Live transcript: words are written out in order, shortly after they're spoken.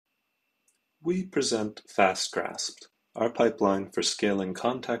We present FastGrasped, our pipeline for scaling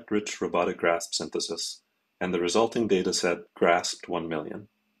contact-rich robotic grasp synthesis, and the resulting dataset grasped 1 million.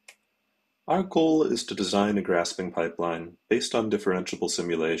 Our goal is to design a grasping pipeline based on differentiable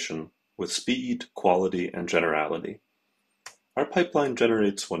simulation with speed, quality, and generality. Our pipeline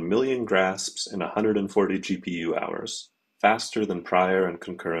generates 1 million grasps in 140 GPU hours, faster than prior and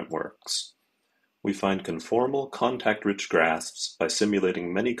concurrent works. We find conformal contact-rich grasps by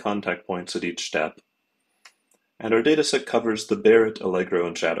simulating many contact points at each step, and our dataset covers the Barrett, Allegro,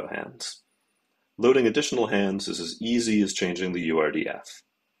 and Shadow hands. Loading additional hands is as easy as changing the URDF.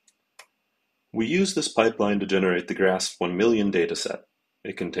 We use this pipeline to generate the grasp 1 million dataset.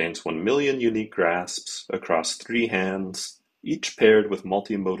 It contains 1 million unique grasps across 3 hands, each paired with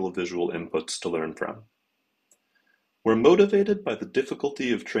multimodal visual inputs to learn from. We're motivated by the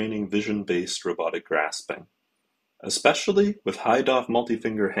difficulty of training vision-based robotic grasping. Especially with high-DOF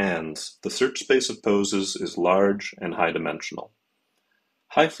multi-finger hands, the search space of poses is large and high-dimensional.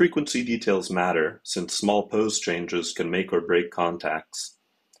 High-frequency details matter since small pose changes can make or break contacts,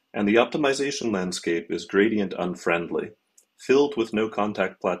 and the optimization landscape is gradient unfriendly, filled with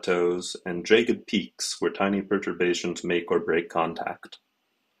no-contact plateaus and jagged peaks where tiny perturbations make or break contact.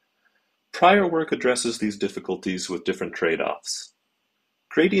 Prior work addresses these difficulties with different trade-offs.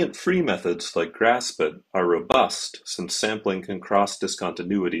 Gradient-free methods like GraspIt are robust since sampling can cross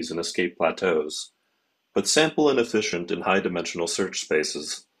discontinuities and escape plateaus, but sample inefficient in high-dimensional search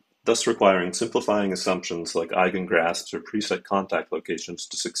spaces, thus requiring simplifying assumptions like eigengrasps or preset contact locations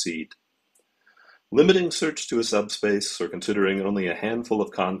to succeed. Limiting search to a subspace or considering only a handful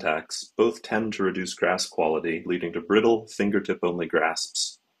of contacts both tend to reduce grasp quality, leading to brittle, fingertip-only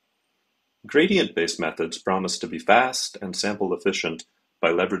grasps. Gradient-based methods promise to be fast and sample efficient by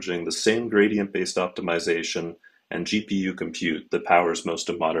leveraging the same gradient-based optimization and GPU compute that powers most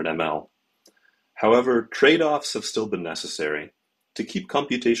of modern ML. However, trade-offs have still been necessary. To keep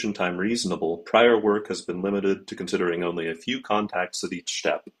computation time reasonable, prior work has been limited to considering only a few contacts at each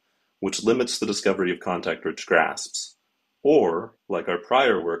step, which limits the discovery of contact-rich grasps, or, like our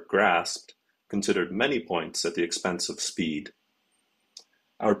prior work grasped, considered many points at the expense of speed.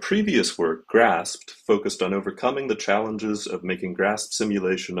 Our previous work, Grasped, focused on overcoming the challenges of making grasp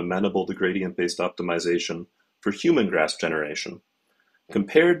simulation amenable to gradient-based optimization for human grasp generation.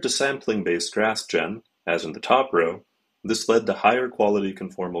 Compared to sampling-based grasp gen, as in the top row, this led to higher quality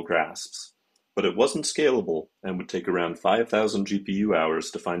conformal grasps, but it wasn't scalable and would take around 5,000 GPU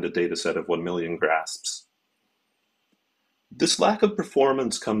hours to find a dataset of 1 million grasps. This lack of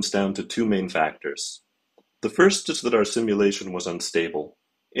performance comes down to 2 main factors. The first is that our simulation was unstable.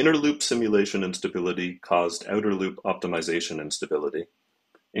 Inner loop simulation instability caused outer loop optimization instability.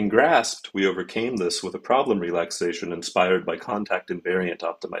 In Grasped, we overcame this with a problem relaxation inspired by contact invariant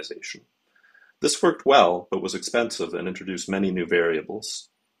optimization. This worked well, but was expensive and introduced many new variables.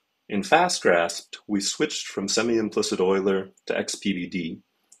 In FastGrasped, we switched from semi-implicit Euler to XPDD,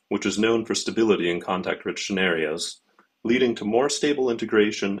 which is known for stability in contact-rich scenarios, leading to more stable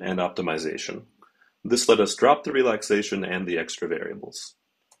integration and optimization. This let us drop the relaxation and the extra variables.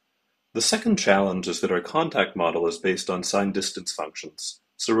 The second challenge is that our contact model is based on signed distance functions,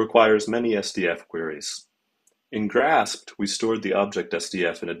 so requires many SDF queries. In Grasped, we stored the object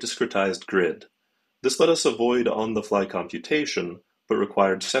SDF in a discretized grid. This let us avoid on-the-fly computation, but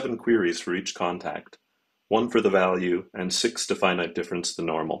required 7 queries for each contact, 1 for the value and 6 to finite difference the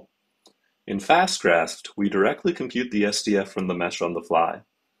normal. In FastGrasped, we directly compute the SDF from the mesh on the fly.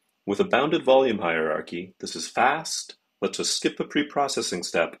 With a bounded volume hierarchy, this is fast, lets us skip a pre-processing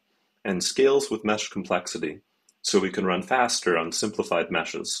step, and scales with mesh complexity, so we can run faster on simplified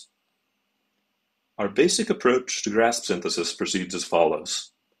meshes. Our basic approach to grasp synthesis proceeds as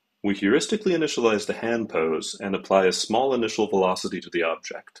follows. We heuristically initialize the hand pose and apply a small initial velocity to the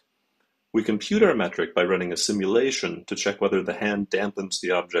object. We compute our metric by running a simulation to check whether the hand dampens the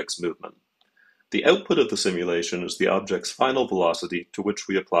object's movement. The output of the simulation is the object's final velocity to which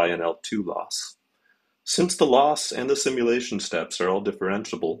we apply an L2 loss. Since the loss and the simulation steps are all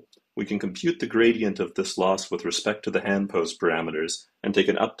differentiable, we can compute the gradient of this loss with respect to the hand pose parameters and take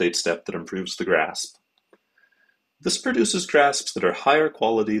an update step that improves the grasp. This produces grasps that are higher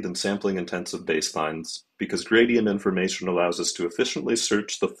quality than sampling-intensive baselines because gradient information allows us to efficiently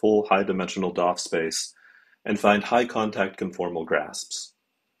search the full high-dimensional DOF space and find high-contact conformal grasps.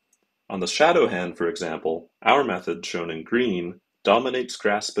 On the shadow hand, for example, our method, shown in green, dominates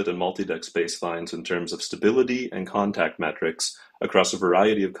GraspIt and multidex baselines in terms of stability and contact metrics across a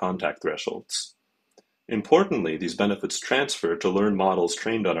variety of contact thresholds. Importantly, these benefits transfer to learned models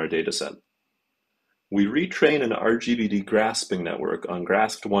trained on our dataset. We retrain an RGBD grasping network on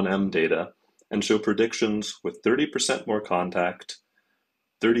grasped 1M data and show predictions with 30% more contact,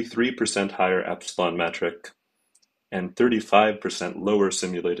 33% higher epsilon metric, and 35% lower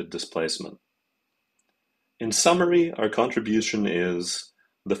simulated displacement. In summary, our contribution is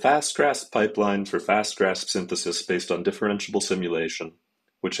the fast grasp pipeline for fast grasp synthesis based on differentiable simulation,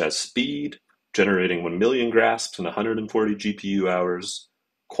 which has speed, generating 1 million grasps in 140 GPU hours,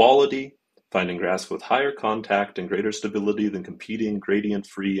 quality, finding grasps with higher contact and greater stability than competing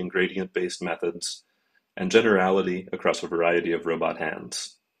gradient-free and gradient-based methods, and generality across a variety of robot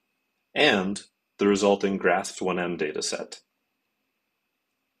hands, and the resulting grasp1m dataset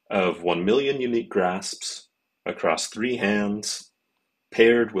of 1 million unique grasps across 3 hands,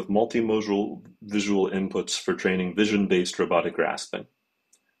 paired with multimodal visual inputs for training vision-based robotic grasping.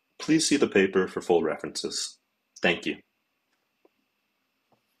 Please see the paper for full references. Thank you.